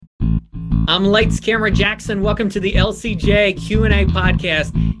I'm Lights Camera Jackson. Welcome to the LCJ Q&A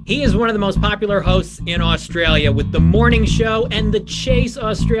podcast. He is one of the most popular hosts in Australia with The Morning Show and The Chase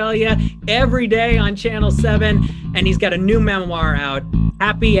Australia every day on Channel 7. And he's got a new memoir out,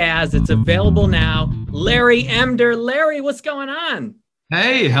 Happy As. It's available now. Larry Emdur. Larry, what's going on?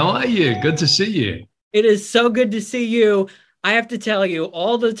 Hey, how are you? Good to see you. It is so good to see you. I have to tell you,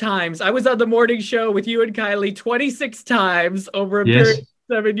 all the times I was on The Morning Show with you and Kylie 26 times over a period of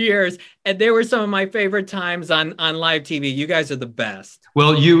 7 years, and they were some of my favorite times on live TV. You guys are the best.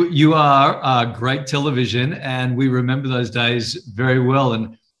 Well, you are great television, and we remember those days very well.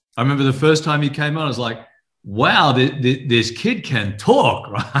 And I remember the first time you came on, I was like, wow, this kid can talk,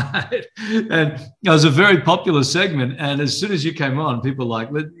 right? And it was a very popular segment. And as soon as you came on, people were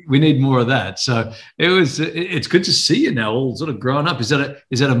like, we need more of that. So it's good to see you now, all sort of grown up. Is that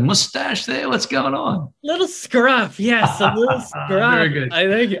a mustache there? What's going on? Little scruff, yes, a little scruff. Very good. I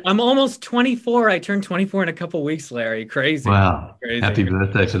think I'm almost 24. I turned 24 in a couple weeks, Larry. Crazy. Wow. Crazy. Happy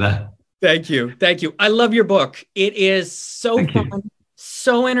birthday for that. Thank you. Thank you. I love your book. It is so Thank fun. you.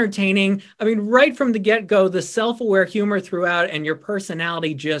 So entertaining. I mean, right from the get-go, the self-aware humor throughout and your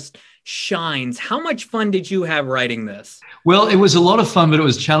personality just shines. How much fun did you have writing this? Well, it was a lot of fun, but it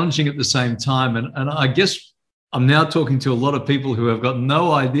was challenging at the same time. And I guess I'm now talking to a lot of people who have got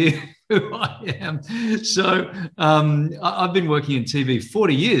no idea who I am. So I've been working in TV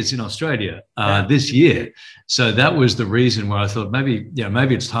 40 years in Australia this year. So that was the reason where I thought maybe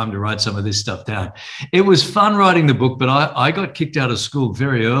it's time to write some of this stuff down. It was fun writing the book, but I got kicked out of school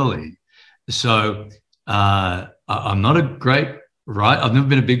very early. So I'm not a great writer. I've never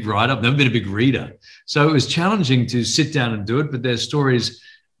been a big writer. I've never been a big reader. So it was challenging to sit down and do it, but there's stories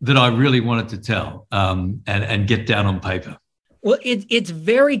that I really wanted to tell and get down on paper. Well, it's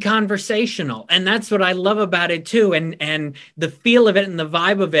very conversational, and that's what I love about it too. And the feel of it and the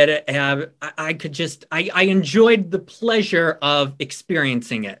vibe of it, I enjoyed the pleasure of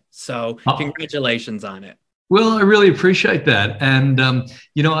experiencing it. So congratulations on it. Well, I really appreciate that. And,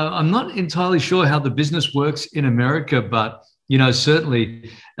 I'm not entirely sure how the business works in America, but certainly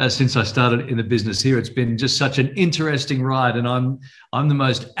since I started in the business here, it's been just such an interesting ride. And I'm the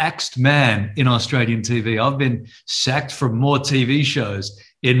most axed man in Australian TV. I've been sacked from more TV shows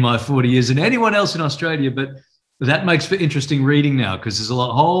in my 40 years than anyone else in Australia. But that makes for interesting reading now, because there's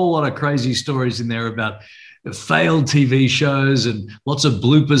whole lot of crazy stories in there about failed TV shows and lots of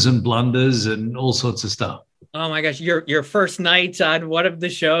bloopers and blunders and all sorts of stuff. Oh my gosh, your first night on one of the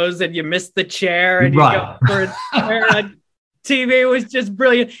shows and you missed the chair and right. You go for a chair. TV was just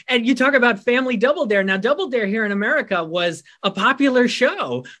brilliant. And you talk about Family Double Dare. Now, Double Dare here in America was a popular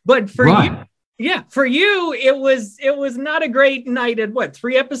show, but for you, it was not a great night. At what,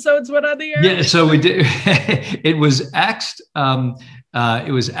 3 episodes went on the air? Yeah, so we did. It was axed.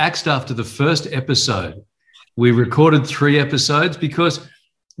 It was axed after the first episode. We recorded 3 episodes because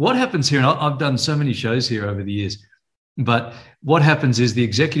what happens here, and I've done so many shows here over the years, but what happens is the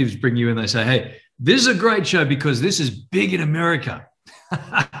executives bring you in, they say, hey, this is a great show because this is big in America.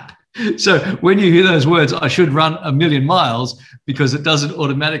 So when you hear those words, I should run a million miles because it doesn't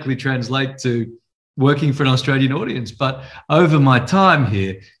automatically translate to working for an Australian audience. But over my time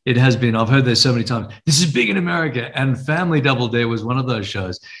here, it has been, I've heard this so many times, this is big in America. And Family Double Dare was one of those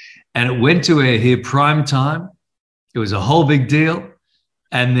shows. And it went to air here prime time. It was a whole big deal.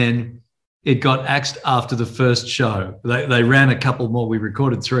 And then it got axed after the first show. They ran a couple more. We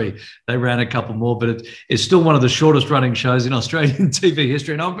recorded 3. They ran a couple more, but it's still one of the shortest running shows in Australian TV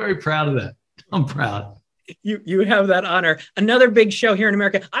history. And I'm very proud of that. I'm proud. You have that honor. Another big show here in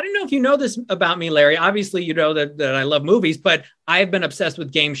America. I don't know if you know this about me, Larry. Obviously, you know that I love movies, but I've been obsessed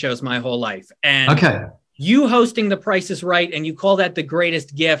with game shows my whole life. And you hosting The Price is Right, and you call that the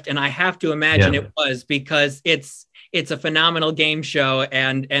greatest gift. And I have to imagine it was, because it's a phenomenal game show,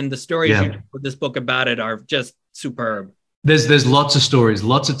 and the stories you do with this book about it are just superb. There's lots of stories,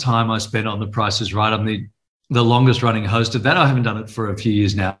 lots of time I spent on The Price is Right. I'm the longest running host of that. I haven't done it for a few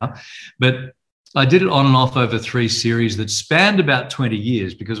years now, but I did it on and off over 3 series that spanned about 20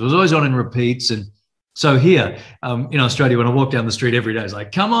 years because it was always on in repeats. And so here in Australia, when I walk down the street every day, it's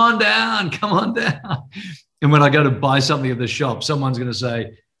like, come on down, come on down. And when I go to buy something at the shop, someone's going to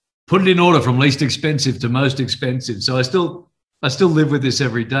say, put it in order from least expensive to most expensive. So I still live with this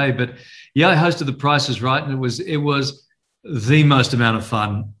every day. But yeah, I hosted The Price is Right, and it was the most amount of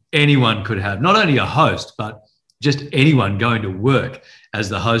fun anyone could have. Not only a host, but just anyone going to work as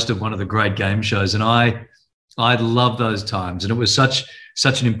the host of one of the great game shows. And I love those times. And it was such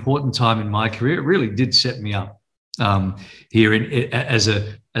an important time in my career. It really did set me up here as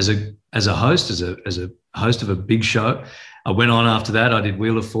a host, as a host of a big show. I went on after that. I did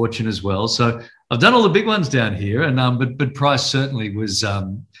Wheel of Fortune as well. So I've done all the big ones down here, and but Price certainly was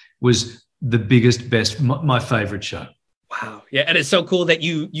the biggest, best, my favorite show. Wow. Yeah. And it's so cool that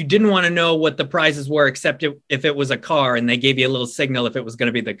you didn't want to know what the prizes were, except if it was a car, and they gave you a little signal if it was going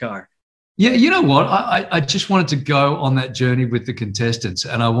to be the car. Yeah, you know what? I just wanted to go on that journey with the contestants,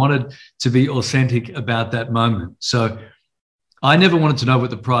 and I wanted to be authentic about that moment. So I never wanted to know what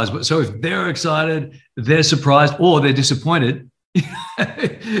the prize was. So if they're excited, they're surprised, or they're disappointed,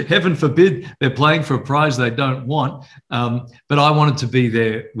 heaven forbid they're playing for a prize they don't want. But I wanted to be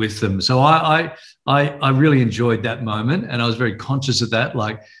there with them. So I really enjoyed that moment, and I was very conscious of that.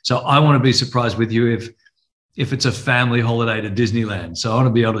 So I want to be surprised with you if it's a family holiday to Disneyland. So I want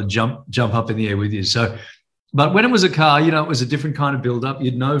to be able to jump up in the air with you. So, but when it was a car, it was a different kind of build-up.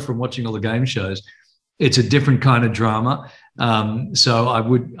 You'd know from watching all the game shows, it's a different kind of drama. So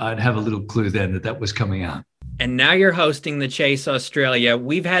I'd have a little clue then that was coming out. And now you're hosting The Chase Australia.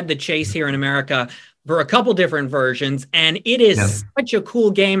 We've had The Chase here in America for a couple different versions, and it is such a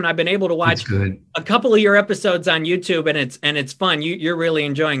cool game. And I've been able to watch a couple of your episodes on YouTube, and it's fun. You're really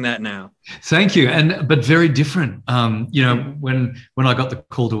enjoying that now. Thank you. But very different. When I got the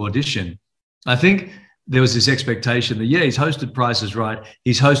call to audition, I think there was this expectation that he's hosted Price is Right,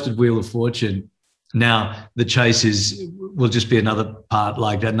 he's hosted Wheel of Fortune. Now The Chase will just be another part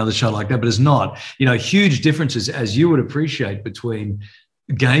like that, another show like that, but it's not. Huge differences, as you would appreciate, between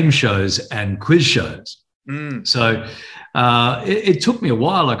game shows and quiz shows. So it took me a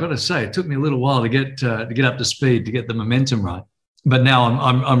while. I got to say, it took me a little while to get up to speed, to get the momentum right. But now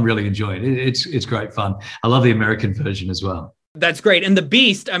I'm really enjoying it. It's great fun. I love the American version as well. That's great. And The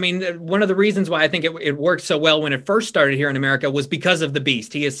Beast, I mean, one of the reasons why I think it worked so well when it first started here in America was because of The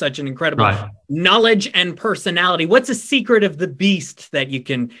Beast. He is such an incredible knowledge and personality. What's a secret of The Beast that you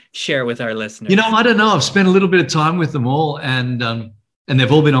can share with our listeners? I don't know. I've spent a little bit of time with them all, and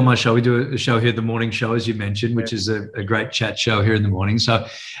they've all been on my show. We do a show here, The Morning Show, as you mentioned, which is a great chat show here in the morning. So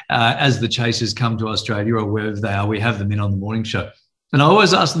as the Chasers come to Australia or wherever they are, we have them in on The Morning Show. And I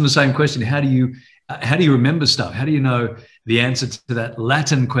always ask them the same question. How do you remember stuff? How do you know the answer to that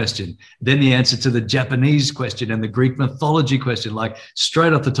Latin question, then the answer to the Japanese question and the Greek mythology question, like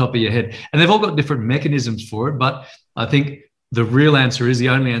straight off the top of your head? And they've all got different mechanisms for it. But I think the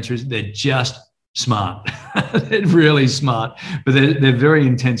only answer is they're just smart. They're really smart, but they're very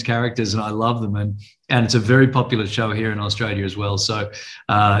intense characters, and I love them. And it's a very popular show here in Australia as well. So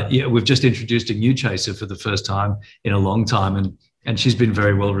we've just introduced a new chaser for the first time in a long time, and she's been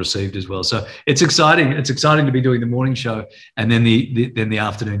very well received as well. So it's exciting. It's exciting to be doing the morning show and then the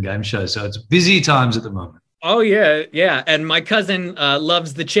afternoon game show. So it's busy times at the moment. Oh, yeah. Yeah. And my cousin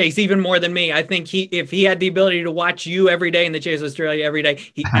loves The Chase even more than me. I think if he had the ability to watch you every day in The Chase Australia every day,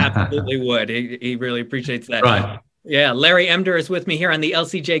 he absolutely would. He really appreciates that. Right. Yeah. Larry Emdur is with me here on the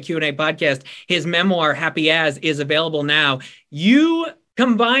LCJ Q&A podcast. His memoir, Happy As, is available now. You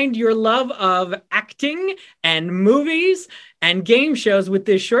combined your love of acting and movies and game shows with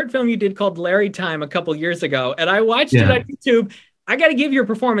this short film you did called Larry Time a couple years ago. And I watched it on YouTube. I got to give your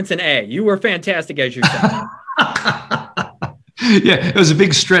performance an A. You were fantastic as yourself. Yeah, it was a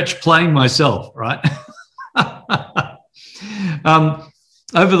big stretch playing myself, right?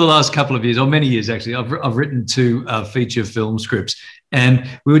 Over the last couple of years, or many years actually, I've written 2 feature film scripts. And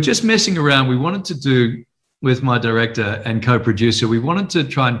we were just messing around. We wanted to do, with my director and co-producer, we wanted to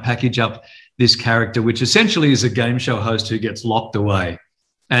try and package up this character, which essentially is a game show host who gets locked away.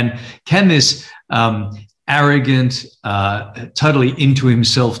 And can this arrogant, totally into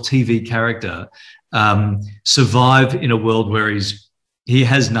himself TV character survive in a world where he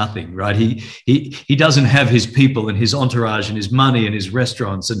has nothing, right? He doesn't have his people and his entourage and his money and his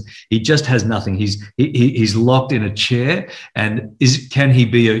restaurants, and he just has nothing. He's locked in a chair. And can he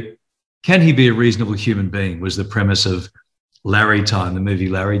be a reasonable human being? Was the premise of Larry Time, the movie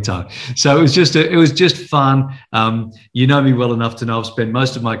Larry Time. So it was just fun. You know me well enough to know I've spent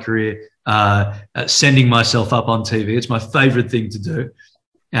most of my career sending myself up on TV. It's my favorite thing to do.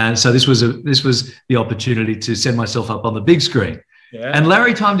 And so this was the opportunity to send myself up on the big screen. Yeah. And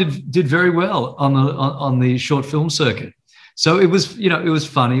Larry Time did very well on the short film circuit. So it was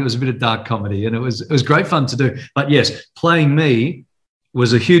funny. It was a bit of dark comedy, and it was great fun to do. But yes, playing me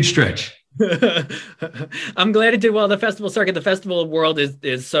was a huge stretch. I'm glad it did well. The festival circuit, the festival world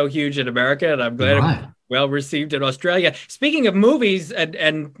is so huge in America, and I'm glad it was well received in Australia. Speaking of movies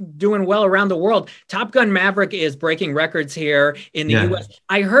and doing well around the world, Top Gun Maverick is breaking records here in the US.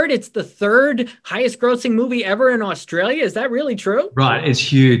 I heard it's the 3rd highest grossing movie ever in Australia. Is that really true? Right. It's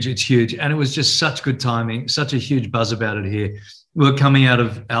huge. It's huge. And it was just such good timing, such a huge buzz about it here. We were coming out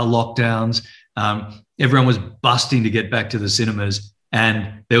of our lockdowns. everyone was busting to get back to the cinemas.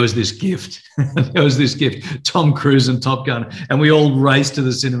 And there was this gift. There was this gift, Tom Cruise and Top Gun, and we all raced to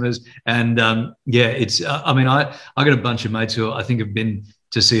the cinemas. And it's. I mean, I got a bunch of mates who I think have been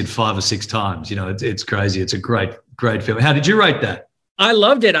to see it 5 or 6 times. You know, it's crazy. It's a great film. How did you rate that? I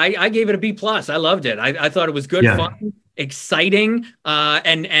loved it. I gave it a B+. I loved it. I thought it was good, fun, exciting,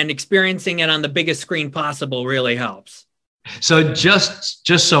 and experiencing it on the biggest screen possible really helps. So just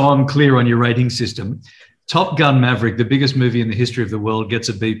so I'm clear on your rating system. Top Gun Maverick, the biggest movie in the history of the world, gets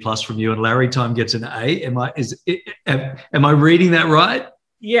a B+ from you, and Larry Time gets an A. Am I reading that right?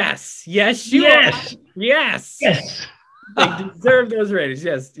 Yes, you are. Yes. They deserve those ratings.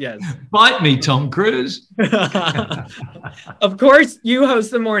 Yes. Bite me, Tom Cruise. Of course, you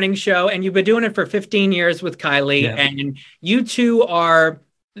host the morning show, and you've been doing it for 15 years with Kylie, and you two are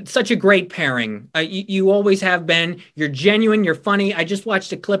such a great pairing. You always have been. You're genuine. You're funny. I just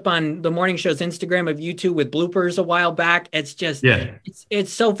watched a clip on the morning show's Instagram of you two with bloopers a while back. It's just,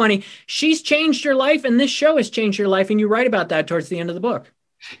 it's so funny. She's changed your life, and this show has changed your life, and you write about that towards the end of the book.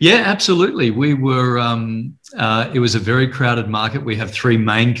 Yeah, absolutely. We were, it was a very crowded market. We have 3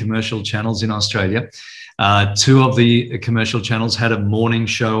 main commercial channels in Australia. 2 of the commercial channels had a morning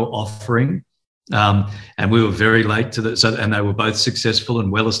show offering. And we were very late to and they were both successful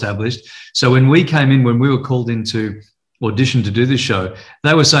and well established. So when we came in, when we were called into audition to do this show,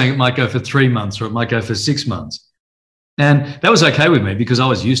 they were saying it might go for 3 months or it might go for 6 months. And that was okay with me because I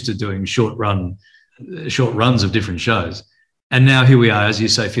was used to doing short runs of different shows. And now here we are, as you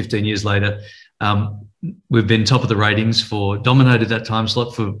say, 15 years later. We've been top of the ratings dominated that time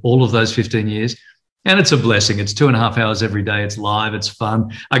slot for all of those 15 years. And it's a blessing. It's 2.5 hours every day. It's live. It's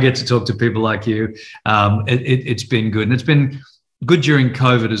fun. I get to talk to people like you. It's been good. And it's been good during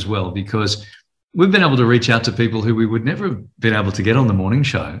COVID as well, because we've been able to reach out to people who we would never have been able to get on the morning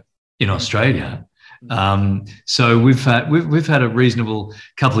show in Australia. So we've had a reasonable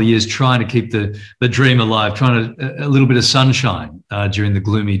couple of years trying to keep the dream alive, trying a little bit of sunshine during the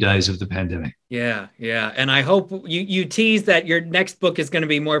gloomy days of the pandemic. Yeah. And I hope you tease that your next book is going to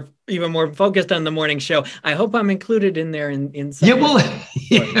be even more focused on the morning show. I hope I'm included in there in some. Yeah, well,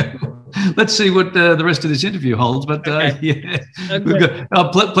 let's see what the rest of this interview holds. But we've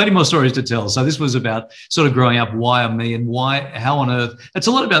got plenty more stories to tell. So this was about sort of growing up, why me and how on earth. It's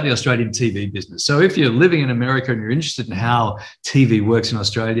a lot about the Australian TV business. So if you're living in America and you're interested in how TV works in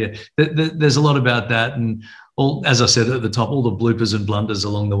Australia, there's a lot about that. And as I said at the top, all the bloopers and blunders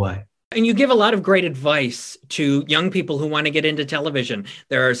along the way. And you give a lot of great advice to young people who want to get into television.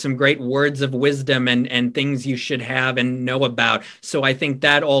 There are some great words of wisdom and things you should have and know about. So I think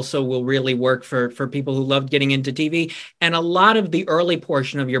that also will really work for people who loved getting into TV. And a lot of the early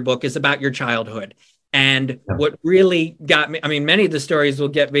portion of your book is about your childhood. And what really got me, I mean, many of the stories will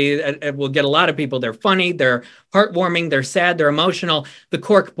get a lot of people. They're funny, they're heartwarming, they're sad, they're emotional. The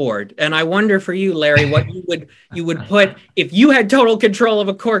cork board. And I wonder for you, Larry, what you would put if you had total control of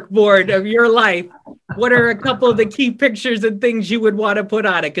a cork board of your life. What are a couple of the key pictures and things you would want to put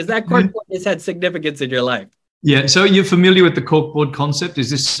on it? Because that cork board has had significance in your life. Yeah. So you're familiar with the corkboard concept? Is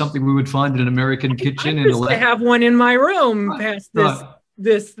this something we would find in an American kitchen? I have one in my room past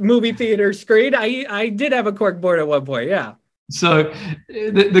this movie theater screen. I did have a cork board at one point. Yeah. So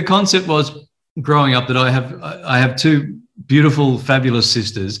the concept was, growing up, that I have 2 beautiful, fabulous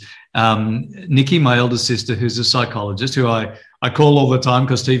sisters. Nikki, my eldest sister, who's a psychologist, who I call all the time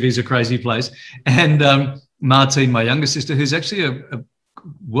because TV's a crazy place, and Martine, my younger sister, who's actually a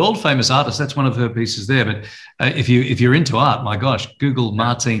world famous artist. That's one of her pieces there. But if you're into art, my gosh, Google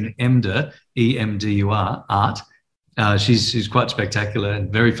Martine Emdur, EMDUR, art. She's quite spectacular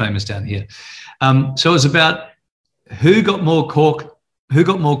and very famous down here. So it was about who got more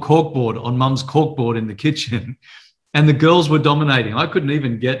corkboard on Mum's corkboard in the kitchen, and the girls were dominating. I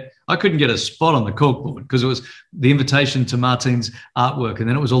couldn't get a spot on the corkboard because it was the invitation to Martine's artwork, and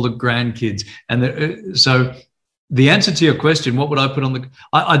then it was all the grandkids. And so the answer to your question, what would I put on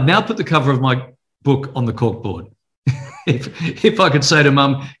I'd now put the cover of my book on the corkboard. If I could say to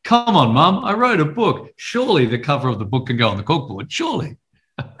Mum, come on, Mum, I wrote a book. Surely the cover of the book can go on the corkboard. Surely.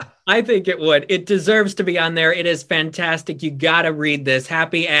 I think it would. It deserves to be on there. It is fantastic. You got to read this.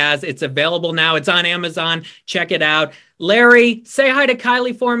 Happy As. It's available now. It's on Amazon. Check it out. Larry, say hi to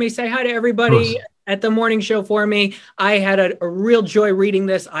Kylie for me. Say hi to everybody at the morning show for me. I had a real joy reading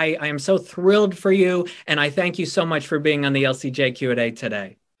this. I am so thrilled for you. And I thank you so much for being on the LCJ Q&A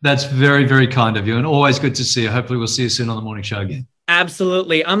today. That's very, very kind of you, and always good to see you. Hopefully we'll see you soon on the morning show again.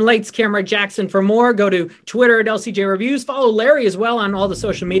 Absolutely. I'm Lights Camera Jackson. For more, go to Twitter at LCJ Reviews. Follow Larry as well on all the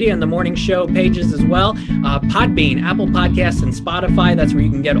social media and the morning show pages as well. Podbean, Apple Podcasts, and Spotify. That's where you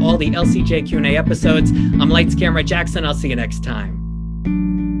can get all the LCJ Q&A episodes. I'm Lights Camera Jackson. I'll see you next time.